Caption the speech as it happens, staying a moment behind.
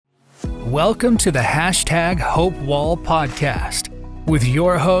Welcome to the Hashtag Hope Wall podcast with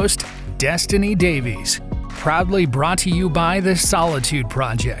your host, Destiny Davies. Proudly brought to you by the Solitude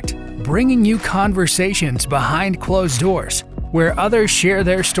Project, bringing you conversations behind closed doors where others share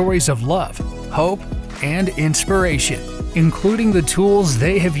their stories of love, hope, and inspiration, including the tools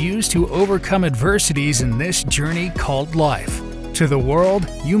they have used to overcome adversities in this journey called life. To the world,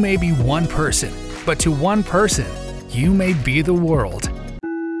 you may be one person, but to one person, you may be the world.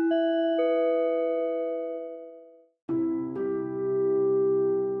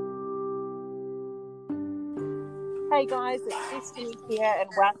 Hey guys, it's Destiny here and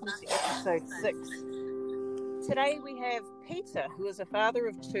welcome to episode 6. Today we have Peter, who is a father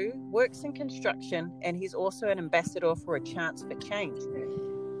of 2, works in construction, and he's also an ambassador for A Chance for Change.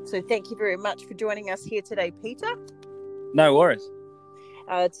 So thank you very much for joining us here today, Peter. No worries.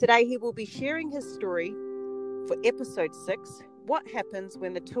 Today he will be sharing his story for episode 6, what happens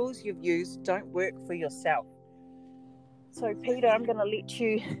when the tools you've used don't work for yourself. So Peter, I'm going to let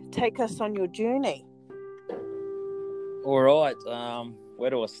you take us on your journey. All right.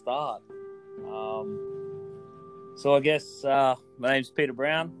 Where do I start? So I guess my name's Peter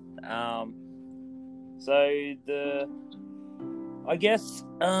Brown. A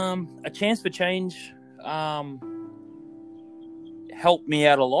Chance for Change helped me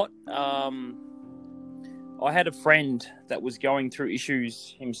out a lot. I had a friend that was going through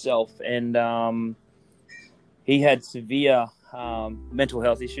issues himself, and he had severe mental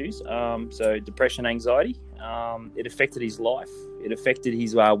health issues, so depression, anxiety. It affected his life. It affected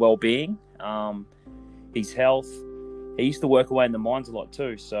his well-being, his health. He used to work away in the mines a lot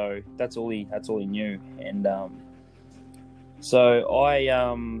too, so that's all he knew. And the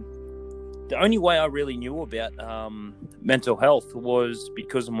only way I really knew about mental health was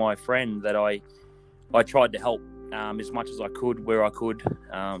because of my friend that I tried to help as much as I could, where I could.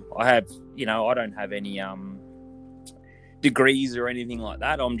 I don't have any degrees or anything like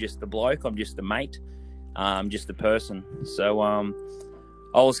that. I'm just the bloke. I'm just the mate. I'm just the person. So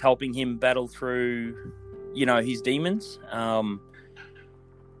I was helping him battle through, his demons. And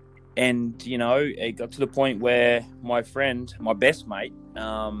it got to the point where my friend, my best mate,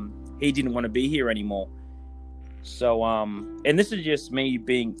 he didn't want to be here anymore. So, and this is just me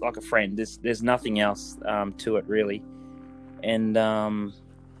being like a friend. There's nothing else to it really. And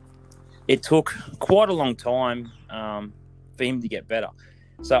it took quite a long time for him to get better.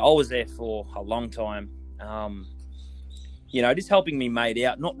 So I was there for a long time, just helping me mate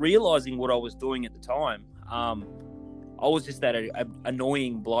out, not realising what I was doing at the time. I was just that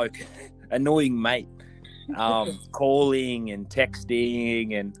annoying bloke, annoying mate, calling and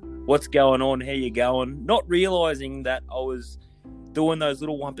texting and what's going on, how you going, not realising that I was doing those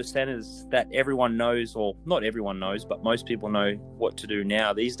little 1%ers that everyone knows, or not everyone knows, but most people know what to do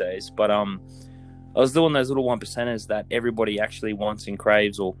now these days. But I was doing those little 1%ers that everybody actually wants and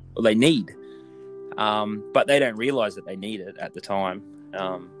craves or they need, but they don't realise that they need it at the time.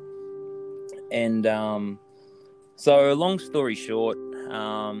 So long story short,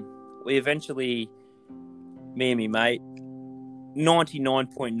 we eventually, me and me mate,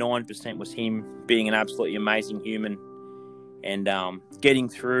 99.9% was him being an absolutely amazing human and getting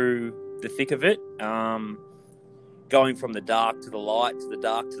through the thick of it, going from the dark to the light, to the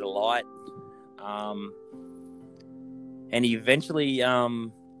dark to the light. And he eventually,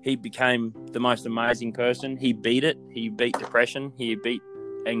 he became the most amazing person. He beat it. He beat depression. He beat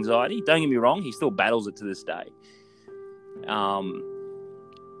anxiety. Don't get me wrong. He still battles it to this day.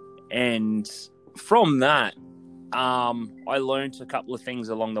 And from that, I learned a couple of things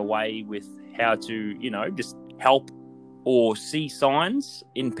along the way with how to, just help or see signs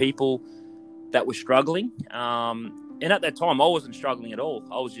in people that were struggling. And at that time, I wasn't struggling at all.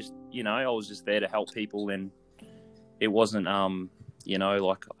 I was just, I was just there to help people, and it wasn't,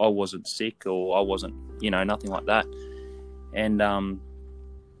 like I wasn't sick or I wasn't, nothing like that. And I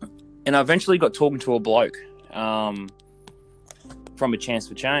eventually got talking to a bloke from A Chance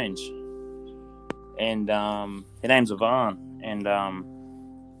for Change, and his name's Ivan, and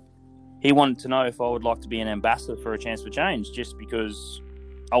he wanted to know if I would like to be an ambassador for A Chance for Change, just because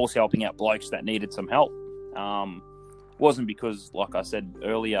I was helping out blokes that needed some help. Wasn't because, like I said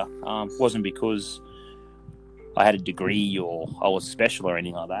earlier, wasn't because I had a degree or I was special or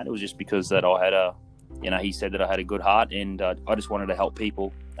anything like that. It was just because that I had he said that I had a good heart, and I just wanted to help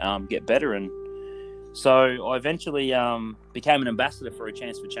people get better. And so I eventually became an ambassador for A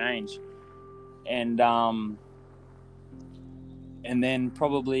Chance for Change. And then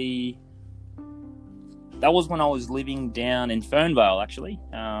probably that was when I was living down in Fernvale, actually.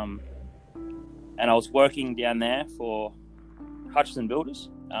 And I was working down there for Hutchison Builders.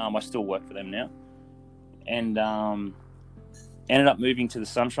 I still work for them now. And ended up moving to the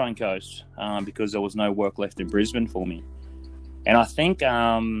Sunshine Coast because there was no work left in Brisbane for me. And I think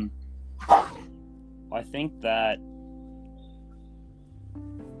that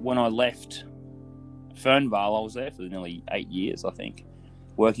when I left Fernvale, I was there for nearly 8 years, I think,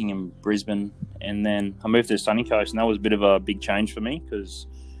 working in Brisbane. And then I moved to the Sunny Coast, and that was a bit of a big change for me because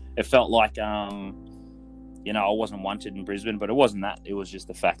it felt like, I wasn't wanted in Brisbane, but it wasn't that. It was just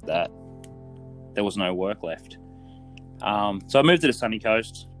the fact that there was no work left. So I moved to the Sunny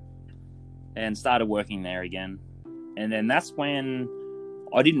Coast and started working there again. And then that's when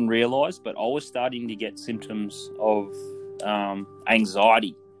I didn't realise, but I was starting to get symptoms of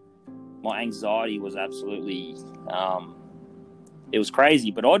anxiety. My anxiety was absolutely, it was crazy,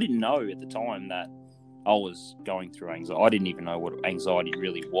 but I didn't know at the time that I was going through anxiety. I didn't even know what anxiety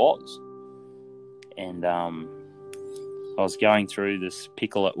really was. And I was going through this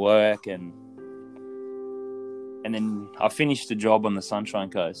pickle at work, and then I finished the job on the Sunshine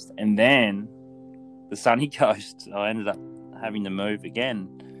Coast, and then the Sunny Coast, I ended up having to move again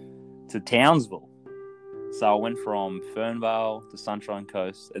to Townsville. So I went from Fernvale to Sunshine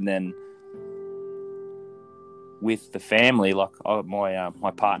Coast, and then with the family, like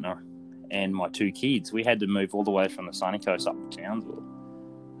my partner and my 2 kids, we had to move all the way from the Sunny Coast up to Townsville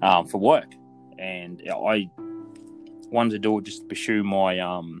for work. And I wanted to do it just to pursue my,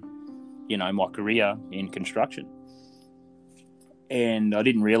 my career in construction. And I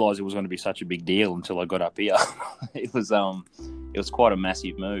didn't realise it was going to be such a big deal until I got up here. It was quite a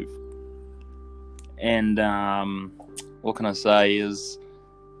massive move. And what can I say? It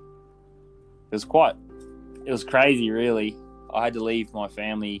was crazy, really. I had to leave my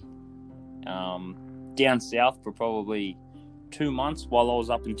family down south for probably 2 months while I was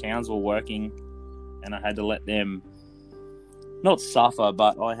up in Townsville working, and I had to let them not suffer,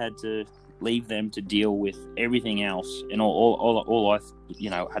 but I had to leave them to deal with everything else, and all I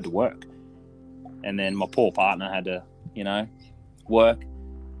had to work. And then my poor partner had to work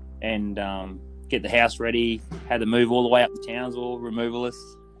and get the house ready, had to move all the way up to Townsville,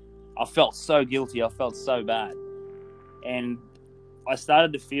 removalists. I felt so guilty. I felt so bad. And I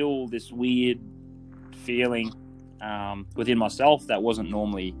started to feel this weird feeling within myself that wasn't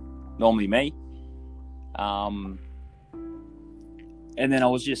normally me. And then I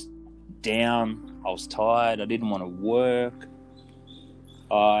was just down. I was tired. I didn't want to work.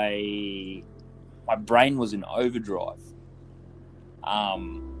 My brain was in overdrive.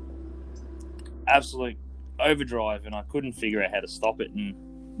 Absolute overdrive, and I couldn't figure out how to stop it. And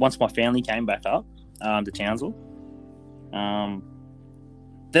once my family came back up to Townsville,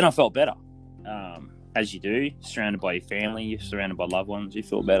 then I felt better. As you do, surrounded by your family, you're surrounded by loved ones, you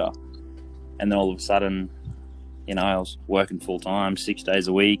feel better. And then all of a sudden, I was working full time, 6 days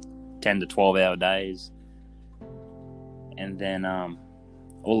a week, 10 to 12 hour days. And then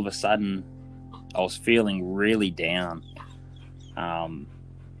all of a sudden, I was feeling really down.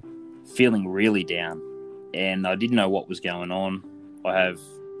 And I didn't know what was going on. I have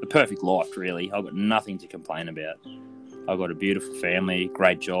the perfect life, really. I've got nothing to complain about. I've got a beautiful family,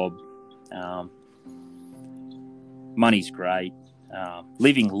 great job. Money's great.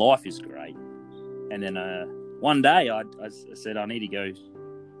 Living life is great. And then one day I said I need to go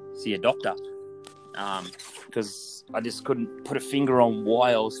see a doctor because I just couldn't put a finger on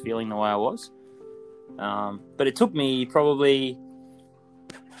why I was feeling the way I was. But it took me probably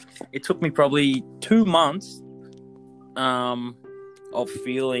 2 months of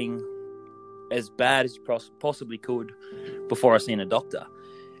feeling as bad as you possibly could before I seen a doctor.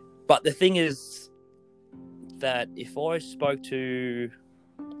 But the thing is that if I spoke to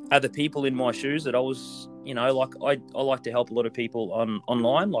other people in my shoes, that I was, I like to help a lot of people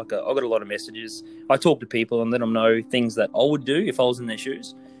online. Like I got a lot of messages. I talk to people and let them know things that I would do if I was in their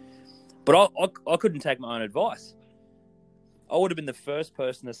shoes. But I couldn't take my own advice. I would have been the first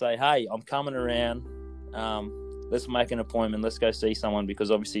person to say, hey, I'm coming around. Let's make an appointment. Let's go see someone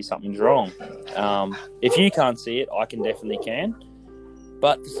because obviously something's wrong. If you can't see it, I definitely can.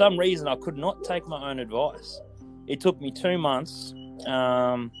 But for some reason, I could not take my own advice. It took me 2 months.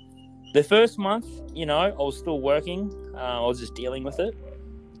 The first month, I was still working. I was just dealing with it.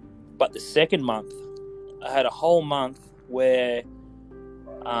 But the second month, I had a whole month where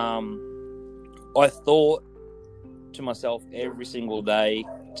I thought to myself every single day,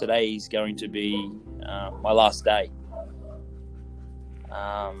 today is going to be my last day.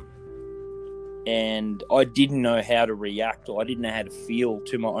 And I didn't know how to react, or I didn't know how to feel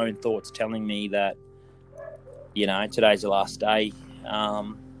to my own thoughts telling me that, today's the last day.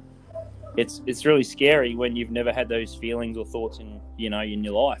 it's really scary when you've never had those feelings or thoughts in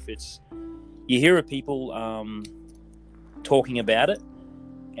your life. You hear of people talking about it,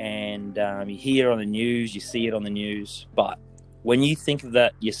 and you hear it on the news, you see it on the news, but when you think of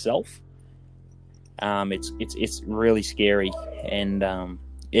that yourself, it's really scary, and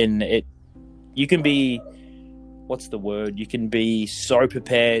you can be, what's the word? You can be so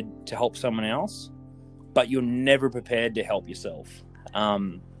prepared to help someone else, but you're never prepared to help yourself.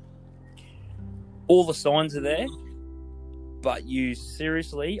 All the signs are there, but I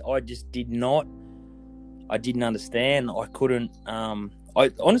just didn't understand. I couldn't, I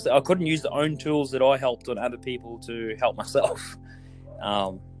couldn't use the own tools that I helped on other people to help myself.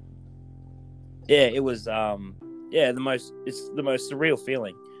 It was, it's the most surreal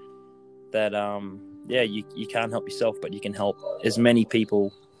feeling that, you can't help yourself, but you can help as many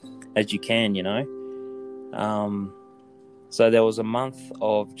people as you can, So there was a month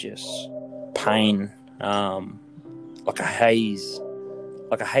of just pain, like a haze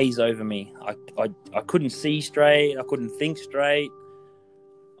over me. I couldn't see straight. I couldn't think straight.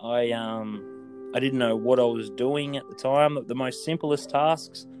 I didn't know what I was doing at the time. The most simplest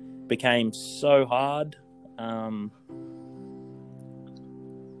tasks became so hard.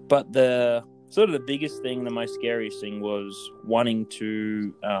 But the biggest thing, the most scariest thing, was wanting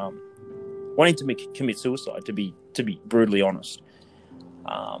to commit suicide. To be brutally honest,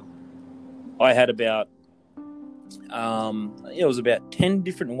 I had about it was about 10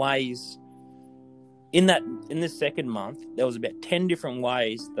 different ways. In this second month, there was about 10 different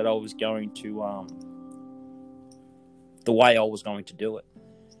ways that I was going to the way I was going to do it,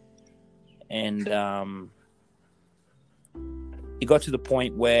 and it got to the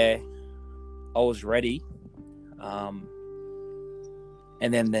point where I was ready, and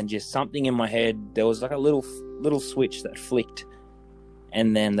then just something in my head, there was like a little switch that flicked,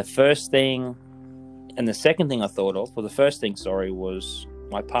 and then the first thing and the second thing I thought of, or the first thing, was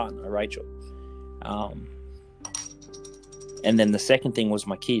my partner, Rachel, and then the second thing was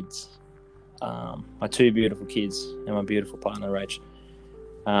my kids, my two beautiful kids and my beautiful partner, Rach.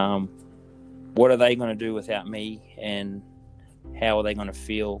 What are they going to do without me, and how are they going to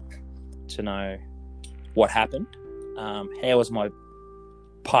feel to know what happened? How is my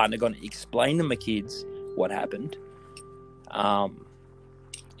partner going to explain to my kids what happened?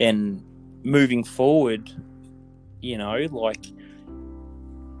 And moving forward,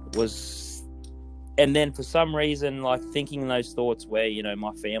 and then for some reason, thinking those thoughts where,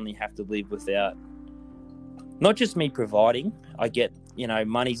 my family have to live without, not just me providing. I get,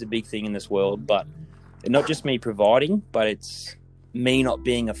 money's a big thing in this world, but not just me providing, but it's me not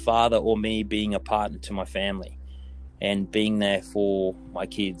being a father or me being a partner to my family and being there for my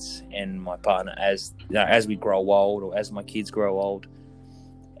kids and my partner as we grow old, or as my kids grow old.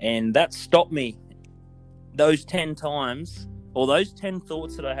 And that stopped me. Those 10 times, or those 10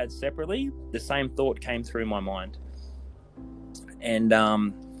 thoughts that I had separately, the same thought came through my mind. And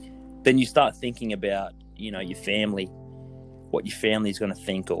then you start thinking about, your family, what your family is going to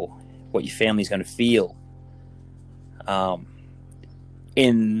think, or what your family is going to feel. And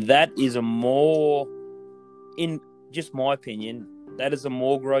that is in just my opinion, that is a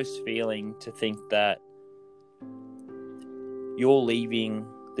more gross feeling, to think that you're leaving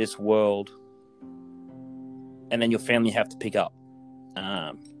this world and then your family have to pick up.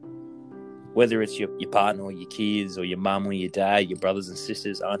 Whether it's your partner or your kids or your mum or your dad, your brothers and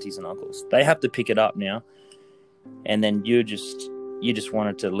sisters, aunties and uncles, they have to pick it up now. And then you just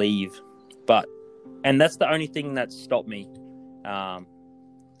wanted to leave. And that's the only thing that stopped me. And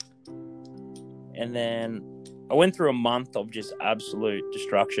then I went through a month of just absolute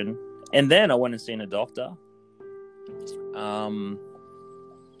destruction. And then I went and seen a doctor.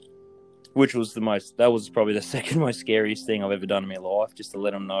 Which was that was probably the second most scariest thing I've ever done in my life, just to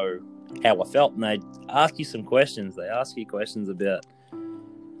let them know how I felt. And they ask you some questions. They ask you questions about,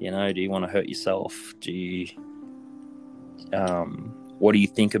 do you want to hurt yourself? What do you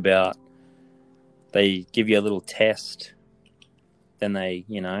think about? They give you a little test. Then they,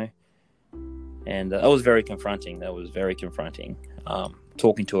 and that was very confronting.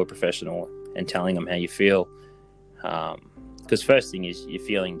 Talking to a professional and telling them how you feel. Because first thing is you're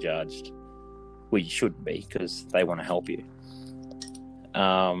feeling judged. Well, you shouldn't be, because they want to help you.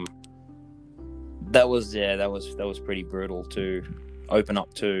 That was pretty brutal to open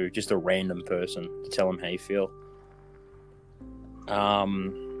up to just a random person to tell them how you feel.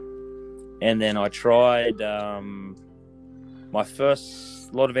 And then I tried my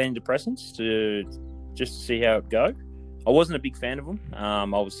first lot of antidepressants to see how it go. I wasn't a big fan of them. I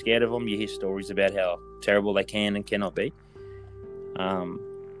was scared of them. You hear stories about how terrible they can and cannot be.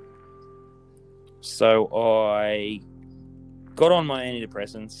 So I got on my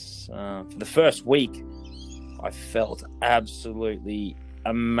antidepressants. For the first week, I felt absolutely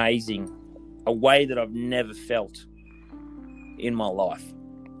amazing, a way that I've never felt in my life.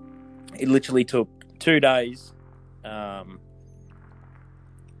 It literally took 2 days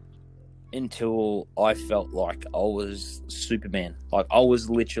until I felt like I was Superman. Like I was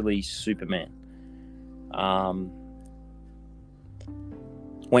literally Superman.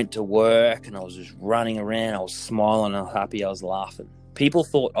 Went to work and I was just running around. I was smiling, I was happy, I was laughing. People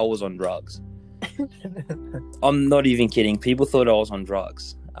thought I was on drugs. I'm not even kidding. People thought I was on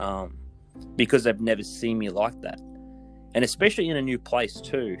drugs because they've never seen me like that. And especially in a new place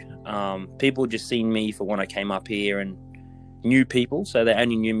too. People just seen me for when I came up here and knew people. So they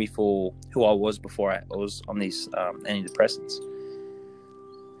only knew me for who I was before I was on these antidepressants.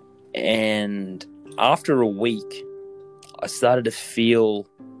 And after a week, I started to feel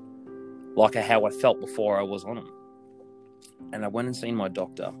like how I felt before I was on them. And I went and seen my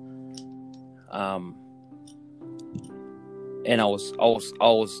doctor. And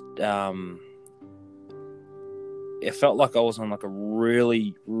it felt like I was on like a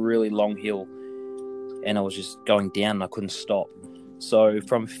really, really long hill and I was just going down and I couldn't stop. So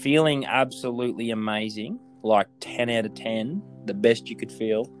from feeling absolutely amazing, like 10 out of 10, the best you could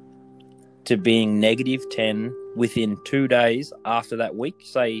feel, to being negative 10 within 2 days after that week,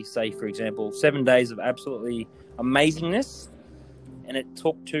 say for example, 7 days of absolutely amazingness, and it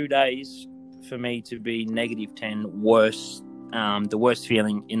took 2 days for me to be negative 10, worse, the worst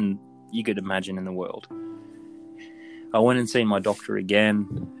feeling you could imagine in the world. I went and seen my doctor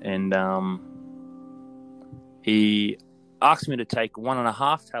again, and he asked me to take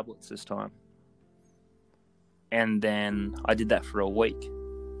 1.5 tablets this time. And then I did that for a week.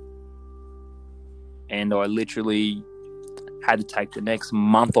 And I literally had to take the next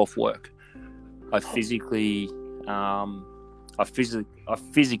month off work. I physically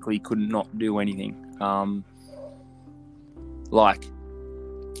could not do anything. Like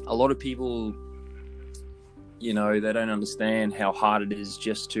a lot of people, they don't understand how hard it is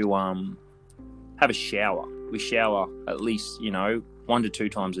just to have a shower. We shower at least 1 to 2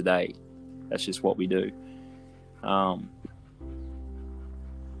 times a day. That's just what we do.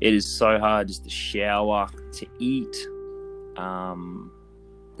 It is so hard just to shower, to eat,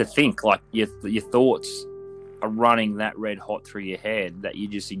 to think. Like your thoughts are running that red hot through your head that you're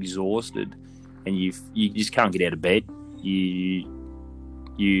just exhausted, and you just can't get out of bed. You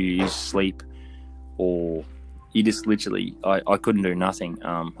sleep, or you just literally. I couldn't do nothing.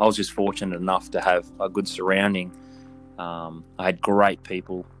 I was just fortunate enough to have a good surrounding. I had great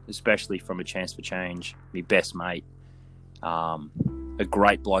people, especially from A Chance for Change. My best mate. A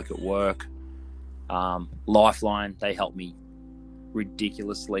great bloke at work. Lifeline, they helped me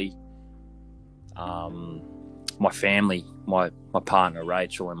ridiculously. My family, my partner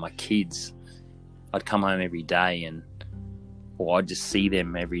Rachel, and my kids, I'd come home every day or I'd just see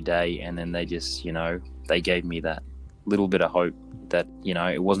them every day, and then they just, they gave me that little bit of hope that,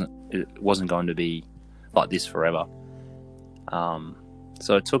 it wasn't going to be like this forever. So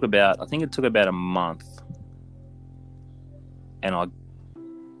I think it took about a month, and I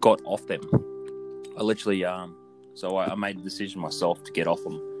got off them. I literally, so I made the decision myself to get off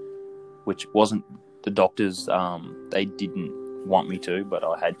them, which wasn't the doctors. They didn't want me to, but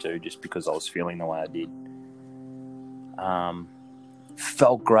I had to just because I was feeling the way I did.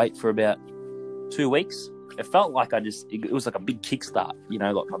 Felt great for about 2 weeks. It felt like it was like a big kickstart,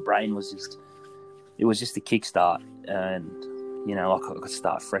 like my brain was just a kickstart, and, like I could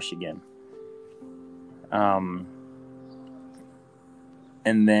start fresh again.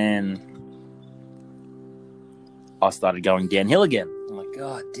 And then I started going downhill again. I'm like,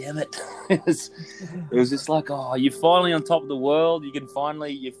 God damn it. It was just like, you're finally on top of the world.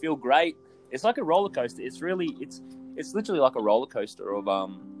 You feel great. It's like a roller coaster. It's literally like a roller coaster of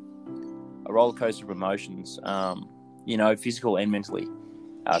emotions, physical and mentally,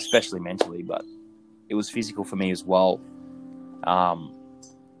 especially mentally, but it was physical for me as well.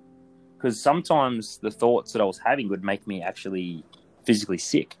 Because sometimes the thoughts that I was having would make me actually physically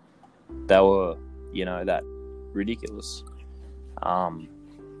sick. They were, that ridiculous.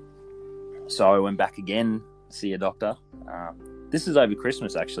 So I went back again to see a doctor. This is over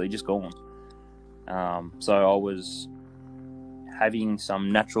Christmas, actually, just gone. So I was having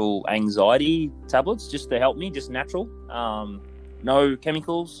some natural anxiety tablets just to help me, just natural, no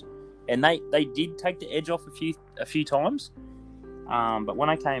chemicals, and they did take the edge off a few times. But when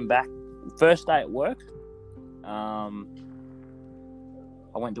I came back, first day at work,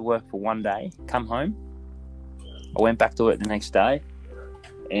 I went to work for 1 day, come home. I went back to work the next day,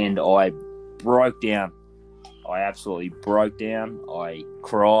 and I broke down. I absolutely broke down. I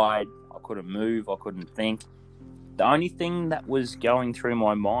cried. I couldn't move. I couldn't think. The only thing that was going through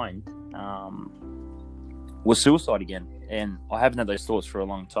my mind was suicide again. And I haven't had those thoughts for a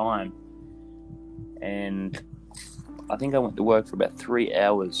long time. And I think I went to work for about 3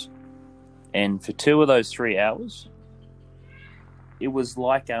 hours. And for 2 of those 3 hours, it was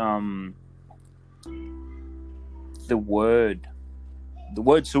like the word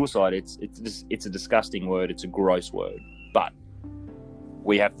suicide. It's a disgusting word. It's a gross word. But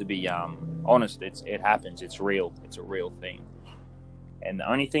we have to be honest. It happens. It's real. It's a real thing. And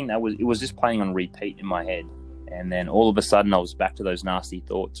the only thing it was just playing on repeat in my head. And then all of a sudden I was back to those nasty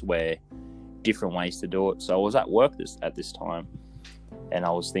thoughts where different ways to do it. So I was at work at this time, and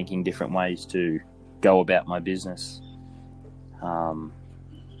I was thinking different ways to go about my business. And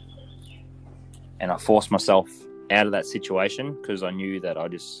I forced myself out of that situation because I knew that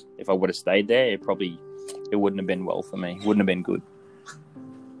if I would have stayed there, it wouldn't have been well for me. It wouldn't have been good.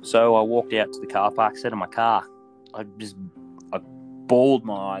 So I walked out to the car park, sat in my car. I bawled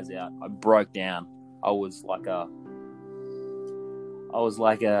my eyes out. I broke down. I was like a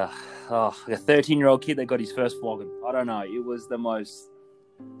 13-year-old kid that got his first flogging. I don't know. It was the most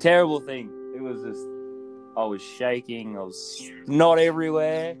terrible thing. It was just, I was shaking. I was snot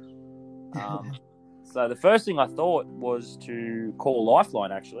everywhere. So the first thing I thought was to call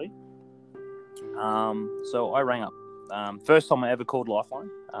Lifeline, actually. So I rang up. First time I ever called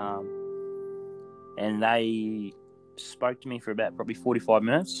Lifeline. And they spoke to me for about probably 45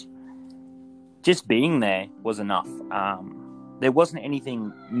 minutes. Just being there was enough. There wasn't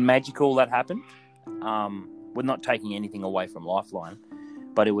anything magical that happened. We're not taking anything away from Lifeline,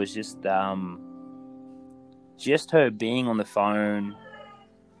 but it was just her being on the phone,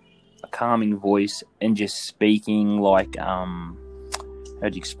 a calming voice, and just speaking like, how'd you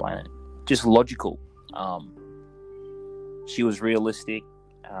explain it? Just logical. She was realistic,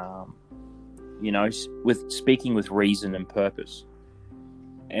 with speaking with reason and purpose.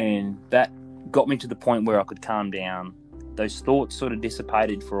 And that got me to the point where I could calm down. Those thoughts sort of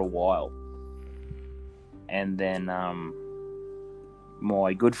dissipated for a while. And then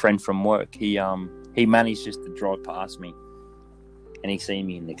my good friend from work, he managed just to drive past me, and he seen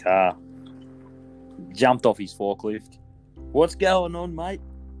me in the car. Jumped off his forklift. What's going on, mate?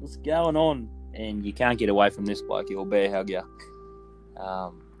 What's going on? And you can't get away from this bloke. He'll bear hug you.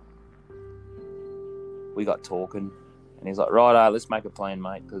 We got talking, and he's like, right, let's make a plan,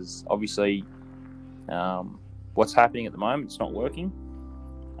 mate, because obviously what's happening at the moment, it's not working.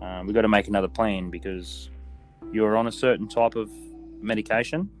 We've got to make another plan because you're on a certain type of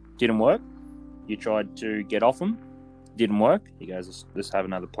medication, didn't work. You tried to get off them, didn't work. He goes, let's have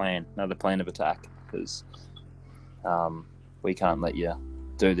another plan of attack, because we can't let you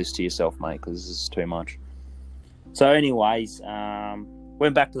do this to yourself, mate, because this is too much. So anyways,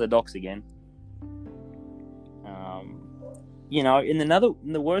 went back to the docs again.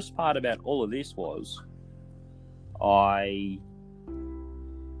 And the worst part about all of this was I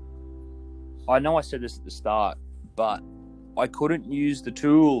know I said this at the start, but I couldn't use the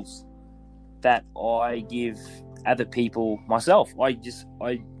tools that I give other people myself. I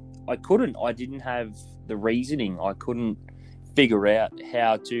couldn't. I didn't have the reasoning. I couldn't figure out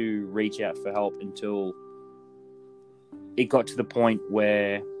how to reach out for help until it got to the point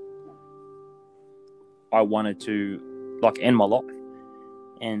where I wanted to end my life.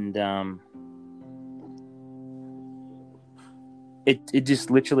 And it just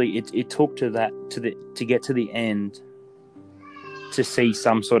literally it took to get to the end to see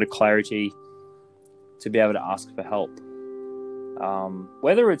some sort of clarity, to be able to ask for help.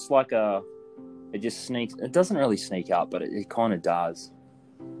 Whether it's it doesn't really sneak up, but it kind of does.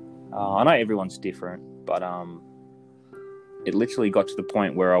 I know everyone's different, but it literally got to the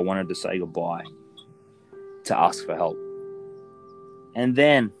point where I wanted to say goodbye, to ask for help. And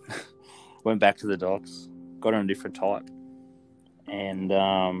then went back to the docs, got on a different type, and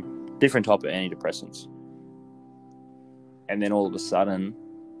different type of antidepressants. And then all of a sudden,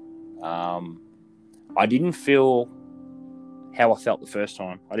 I didn't feel how I felt the first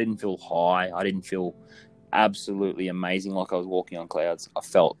time. I didn't feel high. I didn't feel absolutely amazing like I was walking on clouds. I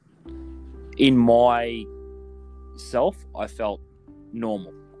felt, in myself, I felt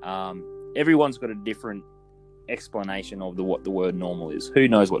normal. Everyone's got a different explanation of what the word normal is. Who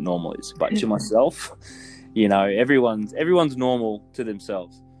knows what normal is? But to myself, everyone's normal to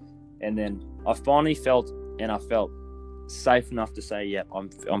themselves. And then I finally felt safe enough to say, "Yep, I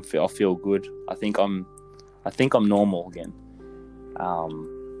feel good. I think I'm normal again."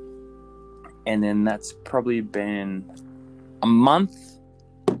 And then that's probably been a month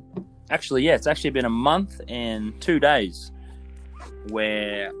it's actually been a month and 2 days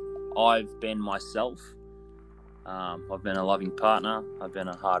where I've been myself. I've been a loving partner. I've been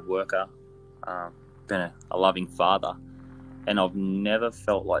a hard worker. Been a loving father. And I've never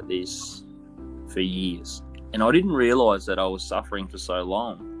felt like this for years. And I didn't realise that I was suffering for so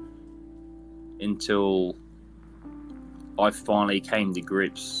long until I finally came to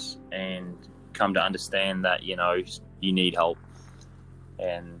grips and come to understand that, you need help.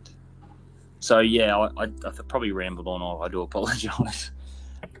 And so, I probably rambled on. I do apologise.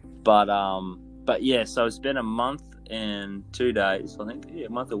 But yeah, so it's been a month and 2 days, I think. Yeah, a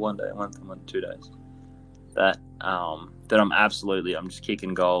month and 1 day, a month and 2 days. That I'm just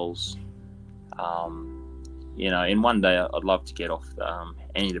kicking goals. In 1 day I'd love to get off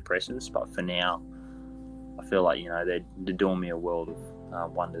antidepressants, but for now I feel like they're doing me a world of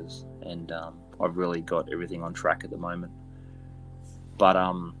wonders, and I've really got everything on track at the moment. But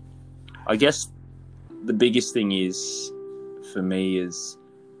I guess the biggest thing for me is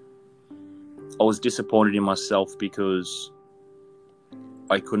I was disappointed in myself because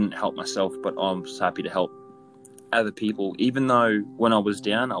I couldn't help myself, but I was happy to help other people. Even though when I was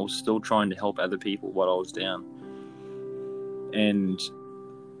down, I was still trying to help other people while I was down. And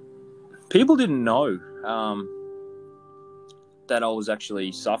people didn't know that I was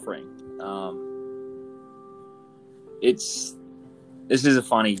actually suffering. This is a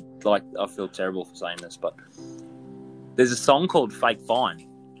funny, I feel terrible for saying this, but there's a song called Fake Fine.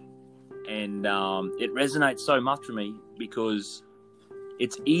 And it resonates so much with me because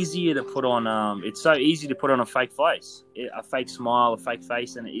it's easier to put on, it's so easy to put on a fake face, a fake smile, a fake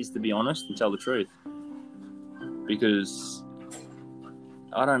face, than it is to be honest and tell the truth. Because,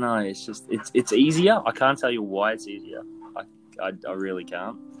 I don't know, it's easier. I can't tell you why it's easier. I really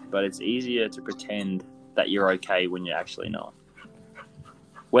can't. But it's easier to pretend that you're okay when you're actually not.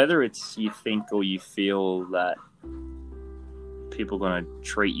 Whether it's you think or you feel that people are going to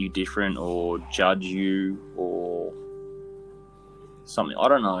treat you different or judge you or something. I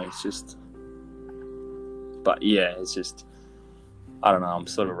don't know. It's just... But yeah, it's just... I don't know. I'm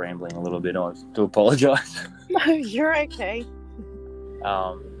sort of rambling a little bit. I do apologise. No, you're okay.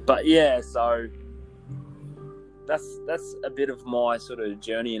 But yeah, so that's a bit of my sort of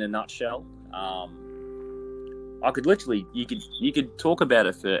journey in a nutshell. I could literally... You could talk about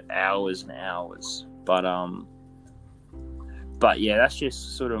it for hours and hours. But yeah, that's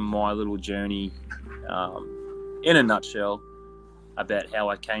just sort of my little journey in a nutshell about how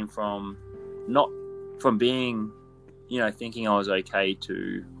I came from being, thinking I was okay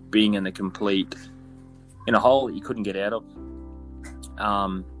to being in a hole that you couldn't get out of.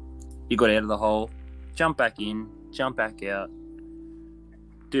 You got out of the hole, jump back in, jump back out,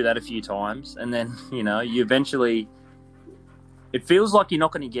 do that a few times, and then, you eventually, it feels like you're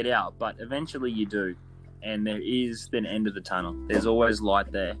not going to get out, but eventually you do. And there is the end of the tunnel. There's always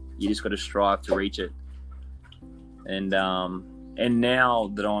light there. You just got to strive to reach it. And now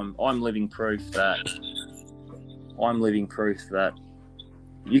that I'm living proof that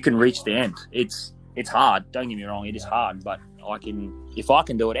you can reach the end. It's hard. Don't get me wrong. It is hard, but if I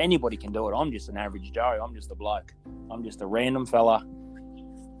can do it, anybody can do it. I'm just an average Joe. I'm just a bloke. I'm just a random fella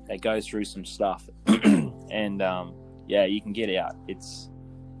that goes through some stuff. And you can get out. It's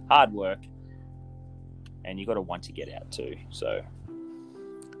hard work. And you got to want to get out too. So,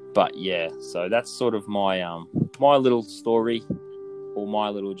 but yeah, so that's sort of my my little story or my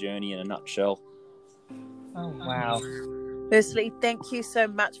little journey in a nutshell. Oh wow! Firstly, thank you so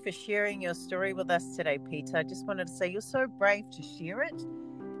much for sharing your story with us today, Peter. I just wanted to say you're so brave to share it.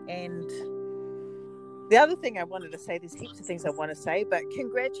 And the other thing I wanted to say, there's heaps of things I want to say, but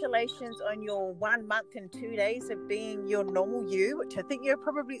congratulations on your 1 month and 2 days of being your normal you, which I think you're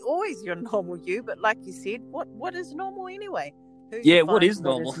probably always your normal you. But like you said, what is normal anyway? What is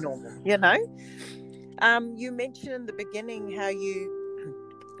normal? You mentioned in the beginning how you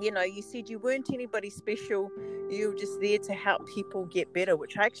said you weren't anybody special. You were just there to help people get better,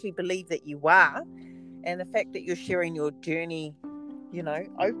 which I actually believe that you are. And the fact that you're sharing your journey,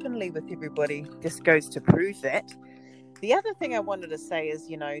 openly with everybody just goes to prove that. The other thing I wanted to say is,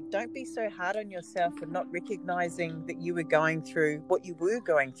 don't be so hard on yourself for not recognizing that you were going through what you were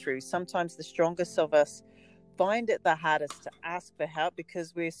going through. Sometimes the strongest of us find it the hardest to ask for help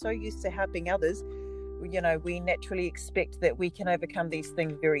because we're so used to helping others. We naturally expect that we can overcome these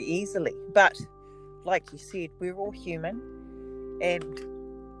things very easily. But like you said, we're all human, and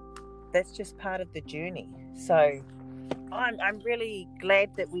that's just part of the journey. So I'm really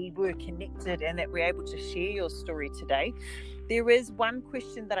glad that we were connected and that we're able to share your story today. There is one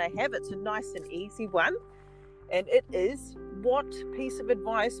question that I have. It's a nice and easy one. And it is, what piece of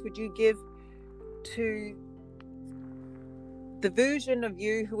advice would you give to the version of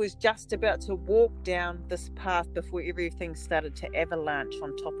you who was just about to walk down this path before everything started to avalanche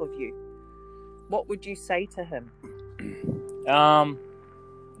on top of you? What would you say to him?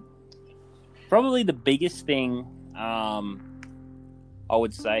 Probably the biggest thing I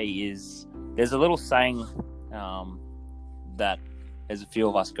would say is there's a little saying that as a few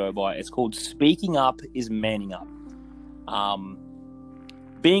of us go by. It's called speaking up is manning up.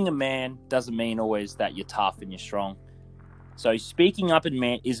 Being a man doesn't mean always that you're tough and you're strong. So speaking up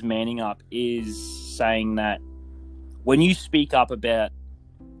is manning up is saying that when you speak up about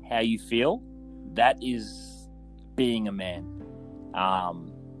how you feel, that is being a man. How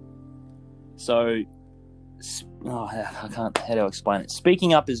do I explain it?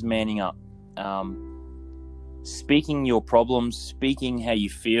 Speaking up is manning up. Speaking your problems, speaking how you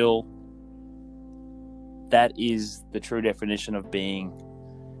feel, that is the true definition of being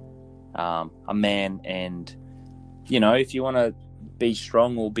a man. And, if you want to be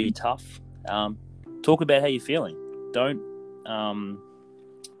strong or be tough, talk about how you're feeling. Don't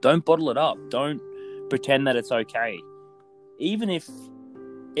bottle it up. Don't pretend that it's okay. Even if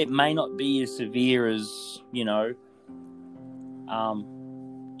it may not be as severe as,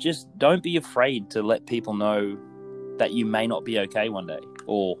 just don't be afraid to let people know that you may not be okay one day,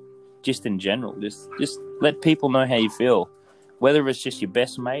 or just in general, just let people know how you feel, whether it's just your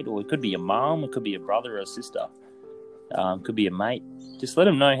best mate, or it could be your mom, it could be your brother or sister, it could be a mate. Just let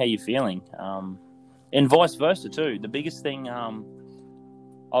them know how you're feeling, and vice versa too. The biggest thing I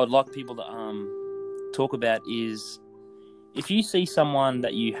would like people to talk about is if you see someone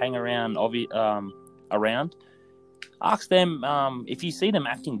that you hang around around, ask them if you see them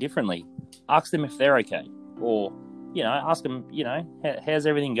acting differently. Ask them if they're okay, or ask them how's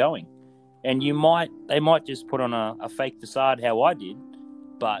everything going. And they might just put on a fake facade, how I did,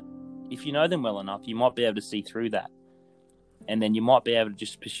 but if you know them well enough, you might be able to see through that, and then you might be able to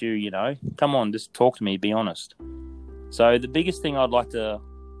just pursue. Come on, just talk to me, be honest. So the biggest thing I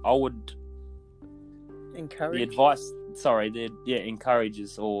would encourage. The advice.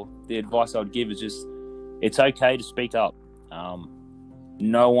 Encourages, or the advice I would give is just, it's okay to speak up.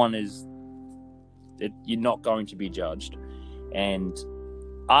 No one is, you're not going to be judged. And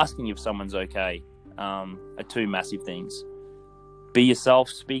asking if someone's okay are two massive things. Be yourself,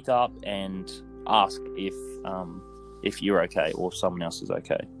 speak up, and ask if you're okay or if someone else is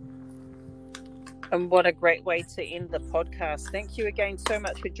okay. And what a great way to end the podcast. Thank you again so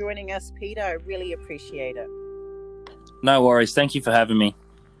much for joining us, Peter. I really appreciate it. No worries. Thank you for having me.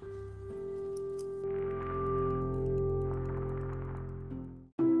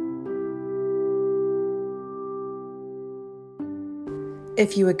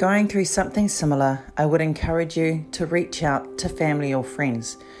 If you are going through something similar, I would encourage you to reach out to family or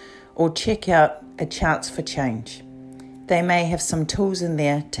friends, or check out A Chance for Change. They may have some tools in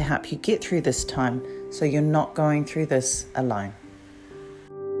there to help you get through this time, so you're not going through this alone.